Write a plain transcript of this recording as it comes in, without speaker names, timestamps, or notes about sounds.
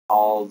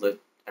all the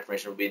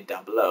information will be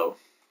down below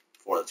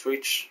for the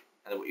Twitch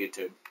and the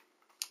YouTube.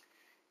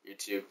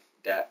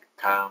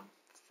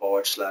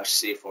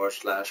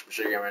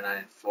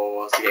 YouTube.com/C/MachureGamer9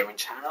 for the gaming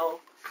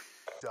channel.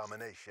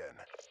 Domination.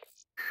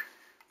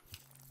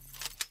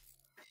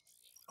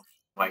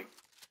 Wait,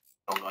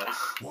 oh god.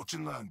 Watch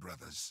and learn,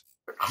 brothers.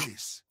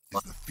 This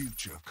is the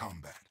future of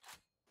combat.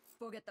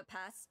 Forget the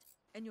past,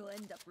 and you'll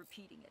end up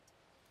repeating it.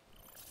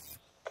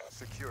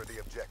 Secure the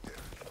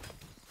objective.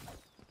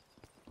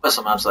 But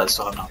some maps I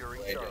saw not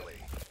Securing played.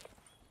 Charlie.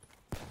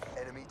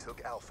 Enemy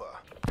took Alpha.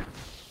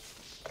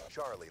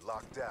 Charlie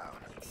locked down.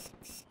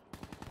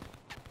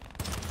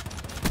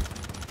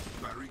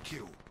 Battery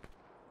kill.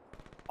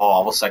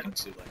 Oh, I was second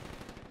too late.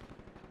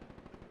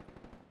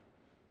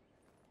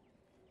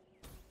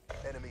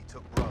 Enemy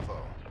took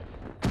Bravo.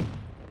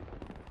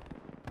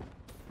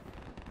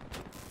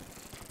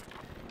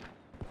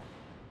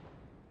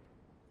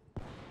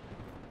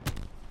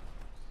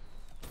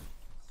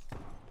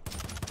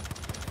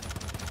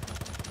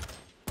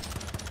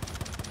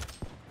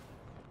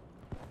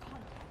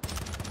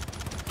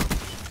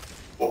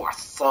 Oh,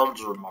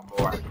 Thunder, my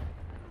boy.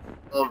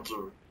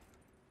 Thunder.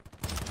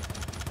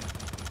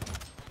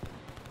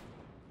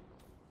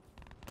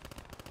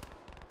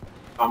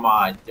 Come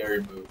on, dare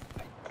you move.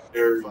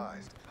 Dare you move.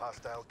 Advised.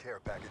 Hostile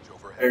care package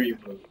overhead. Dare you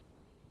move.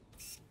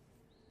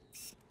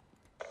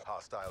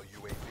 Hostile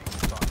UAV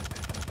spotted.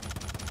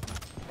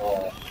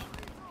 Oh.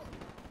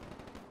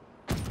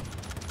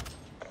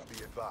 Be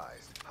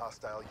advised.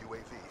 Hostile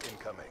UAV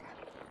incoming.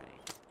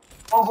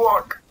 Oh,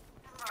 look.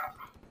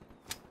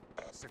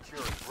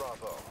 Securing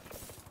Bravo.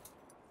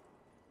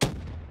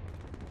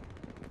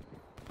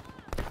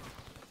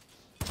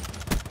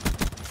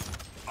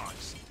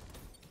 Ice.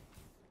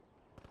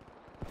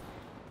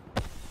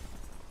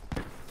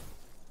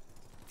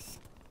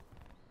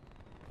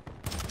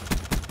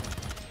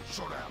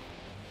 Shot out.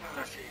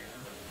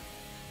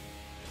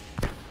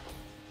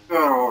 Get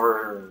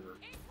over.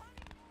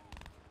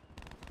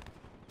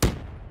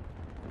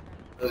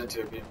 Doesn't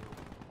too be.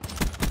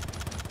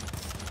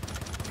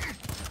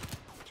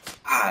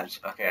 Ah,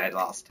 okay, I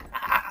lost.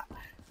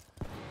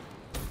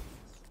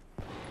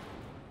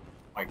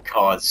 My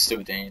god,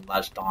 stupid thing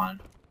latched on.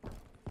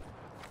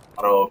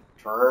 Auto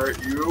turret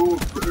you.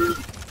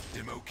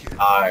 Demo kill.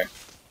 Hi.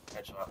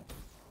 Headshot.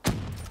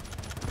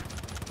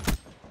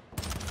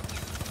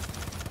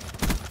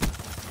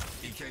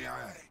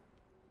 EKIA.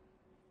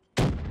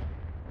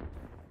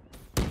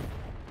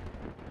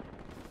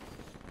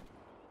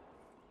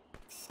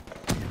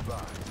 Be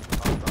advised.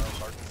 Hostile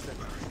Martin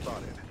sentry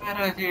spotted. Get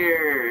out of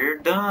here. You're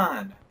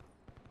done.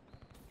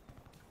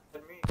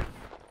 Look at me.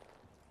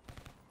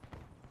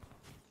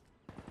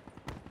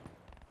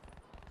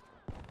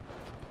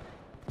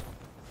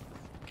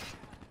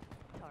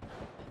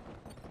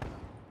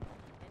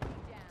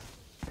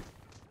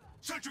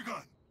 Sentry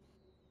gun.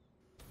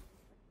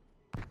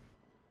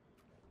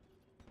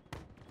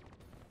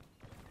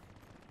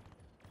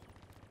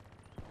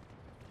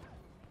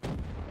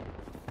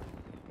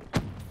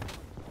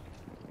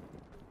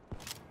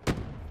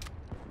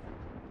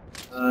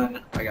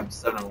 I got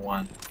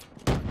 7-1.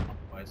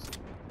 Twice.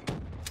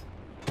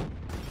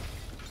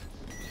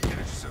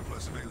 Energy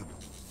surplus available.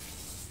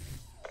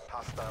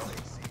 Hostile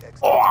HCXD.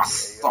 Oh,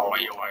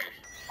 sorry.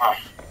 Ah.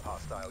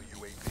 Hostile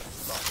UAV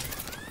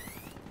spotted.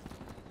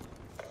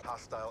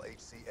 Hostile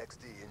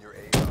HCXD in your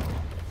AO.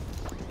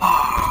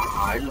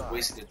 Ah, I just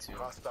wasted it too.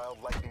 Hostile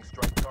lightning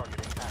strike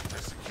targeting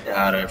active. Get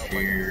out of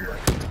here.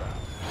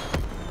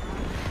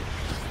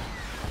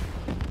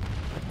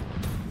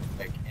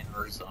 Like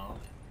inner zone.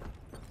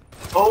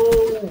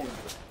 Oh!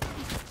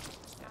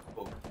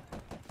 Oh.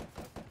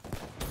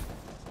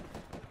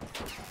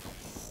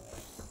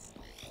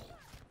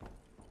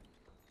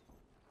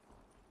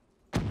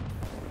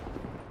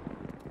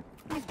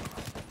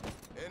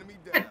 Enemy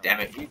down. God damn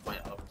it, he went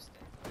upstairs.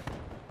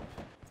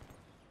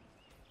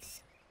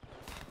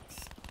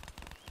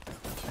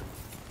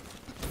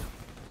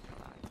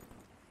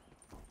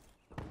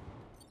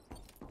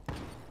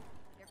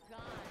 They're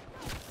gone.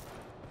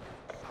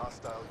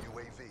 Hostile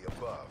UAV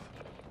above.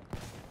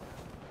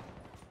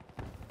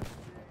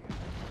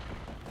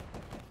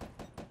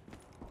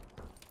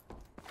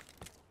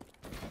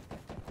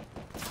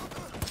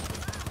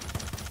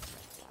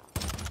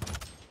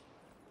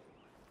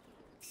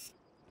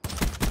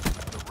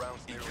 The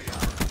round's nearly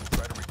out.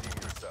 Try to redeem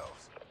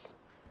yourselves.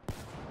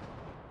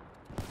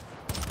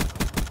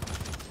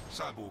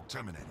 Cyborg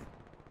terminated.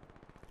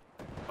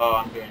 Oh,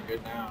 I'm doing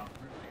good now.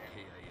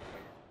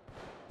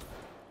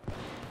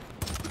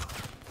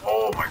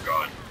 Oh my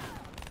god.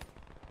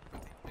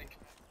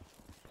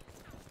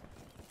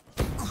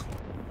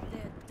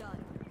 They're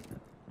done.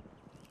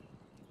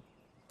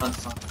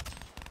 Son.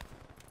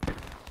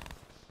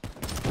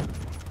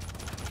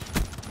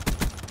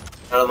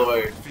 Out of the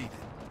way. Defeated.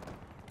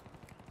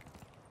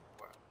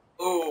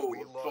 Oh,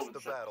 We lost the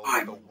battle,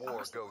 I but the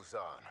war goes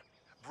on.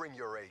 Bring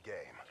your A game.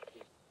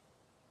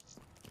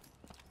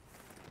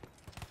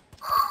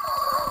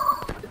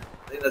 I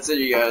think that's it,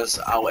 you guys.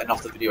 I'll end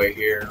off the video right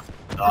here.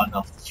 End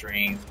off the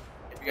stream.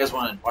 If If you guys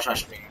want to watch my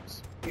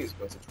streams, please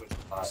go to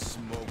Twitch.tv.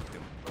 Smoke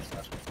them.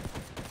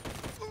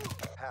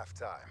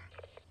 Halftime.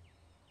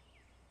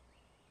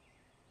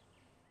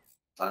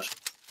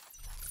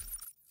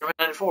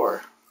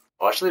 /94.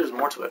 Well, actually, there's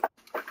more to it.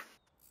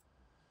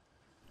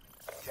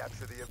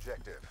 Capture the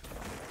objective.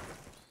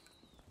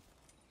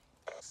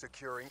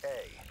 Securing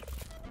A.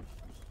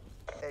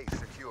 A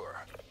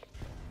secure.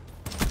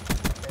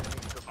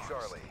 Enemy took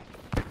Charlie.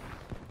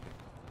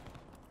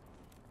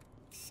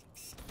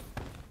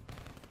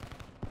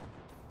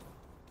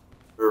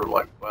 Or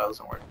like, well, it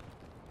doesn't work.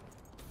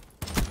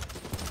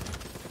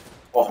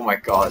 Oh my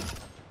god.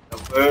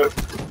 Enemy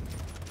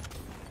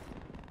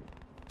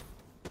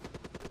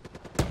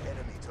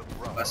took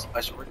Bravo.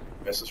 I should work.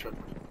 Yes, that's right.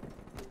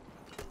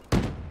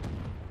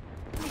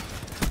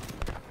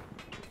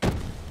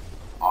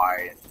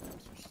 I.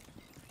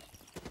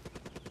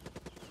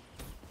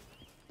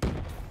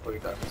 Look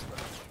at that.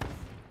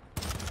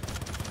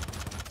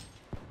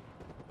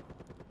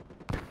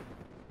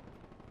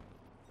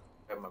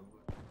 Have my move.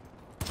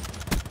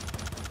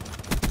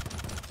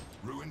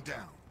 Ruin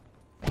down.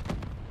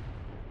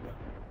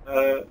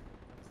 Is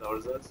that what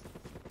it says?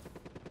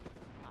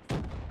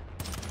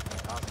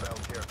 Hostile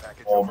care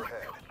package Oh my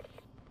overhead.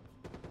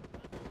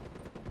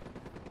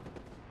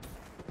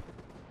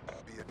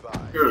 Be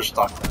advised. You're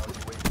stuck. Hostile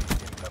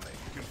UAV incoming.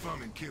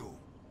 Confirming kill.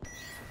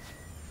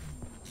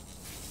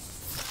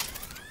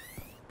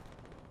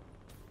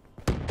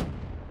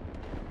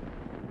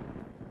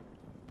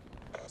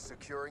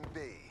 Securing B.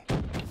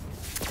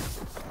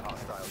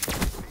 Hostile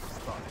UAV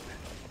spotted.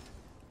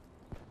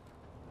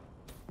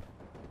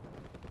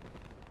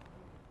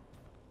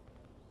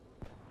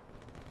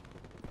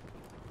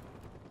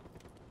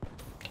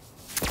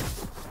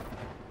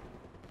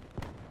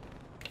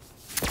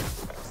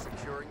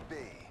 Securing B.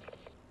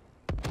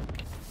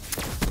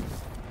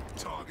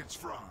 Targets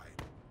fried.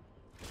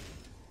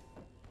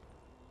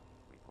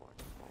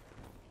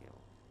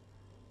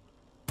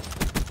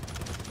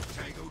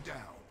 Tango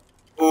down.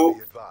 Oh,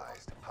 Be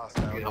advised.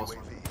 Hostile Good house.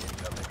 UAV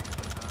incoming.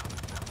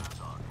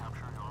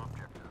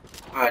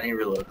 I need to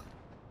reload.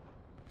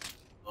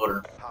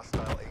 Loader.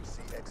 Hostile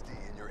HCXD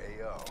in your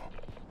AO.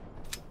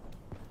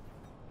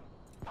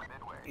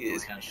 He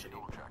is kind of shitty.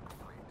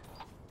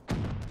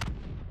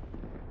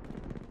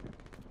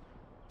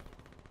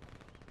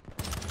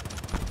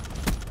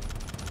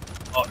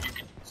 Oh, you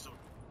can. So...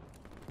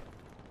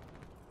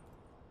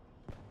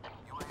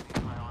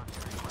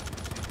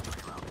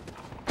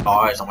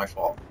 Oh, it's not my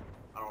fault.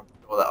 I don't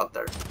know that out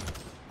there.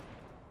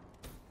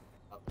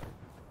 Out there.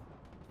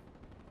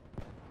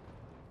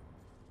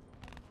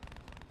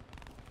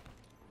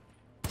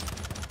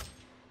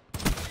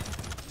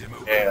 Demo.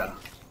 Yeah.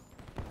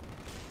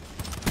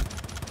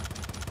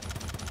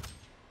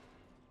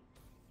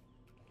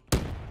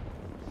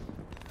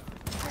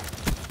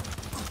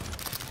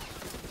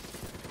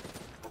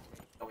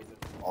 Tell me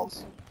the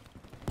false.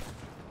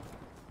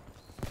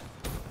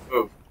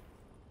 Move.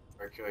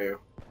 Or kill you.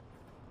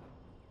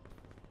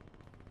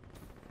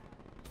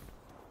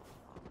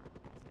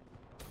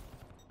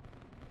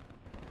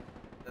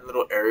 That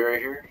little area right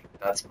here,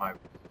 that's my.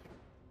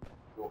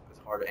 Well, it's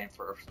hard to aim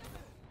first.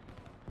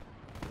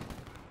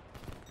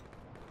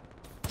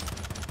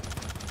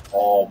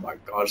 Oh my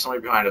god,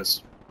 somebody behind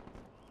us.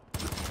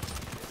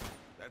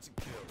 That's a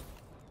kill.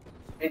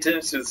 Pay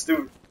attention to the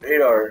stupid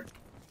radar.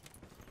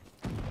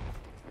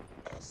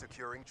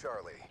 Securing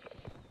Charlie.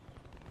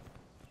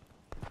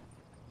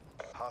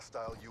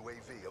 Hostile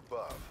UAV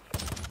above.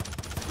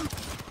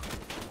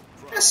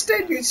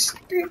 Instead, you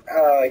stupid.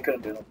 I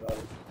couldn't do nothing about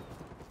it.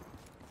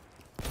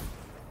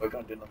 I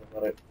couldn't do nothing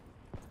about it.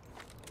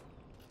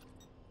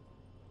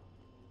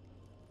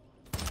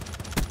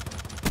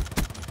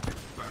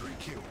 Battery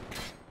kill.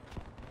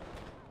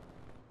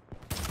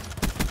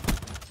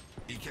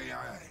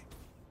 EKIA.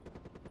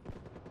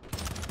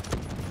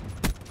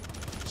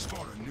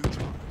 Spotter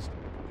neutralized.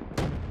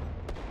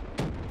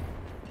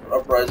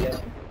 Uprising.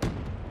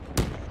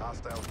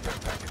 Hostile care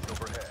package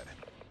overhead.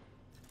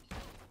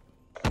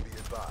 Be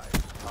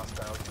advised.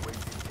 Hostile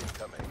UAV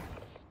incoming.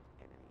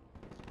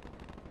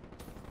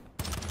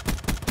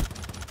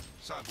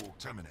 Cyborg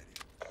terminated.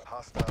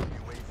 Hostile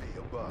UAV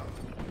above.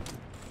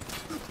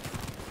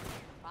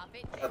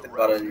 Nothing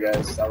about it, you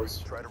guys. That was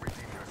Try to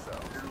redeem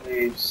yourself.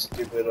 really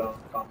stupid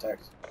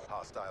contact.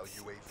 Hostile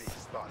UAV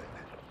spotted.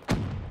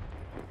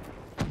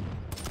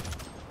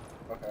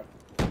 Okay.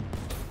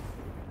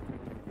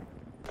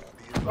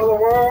 Be advised. Oh,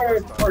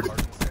 word! Hostile Word.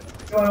 Martin sentry.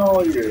 What's going on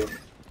with you?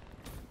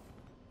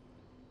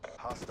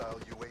 Hostile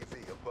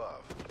UAV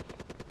above.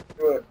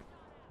 Do it.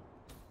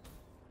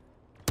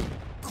 Be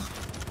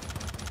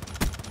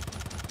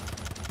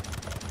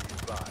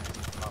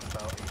advised.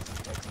 Hostile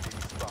HCXD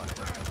spotted.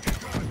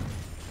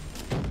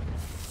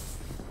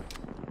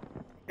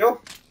 Yo,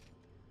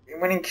 you're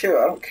winning kill.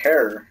 I don't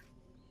care.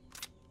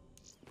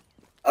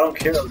 I don't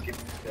care that we give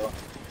me a kill.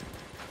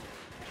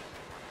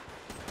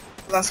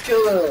 Last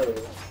kill though.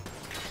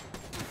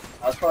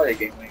 That's probably a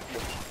game winning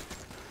kill.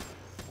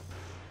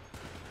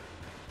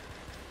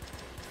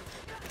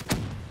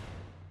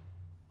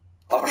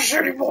 Oh fish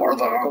anymore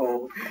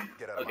though.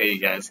 Get out of Okay, my you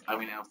guys, I'm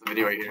gonna end the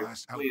video right here.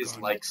 Outclassed, Please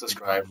outgunned, like,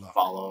 subscribe, and outlucked.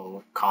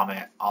 follow,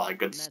 comment, all that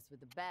good stuff. Mess with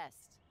the best,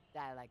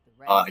 die like the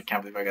rest. I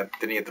can't believe I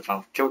didn't get the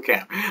phone. Kill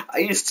cam.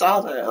 I just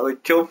saw that. I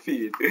like kill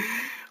feed.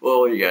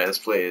 Well, you guys,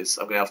 please.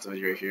 I'm gonna have the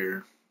video right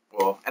here.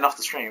 Well, end off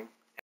the stream.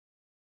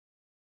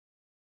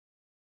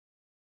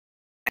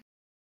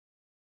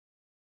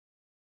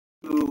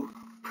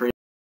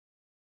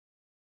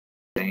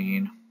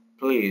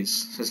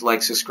 Please, just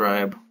like,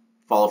 subscribe,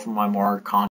 follow for my more content.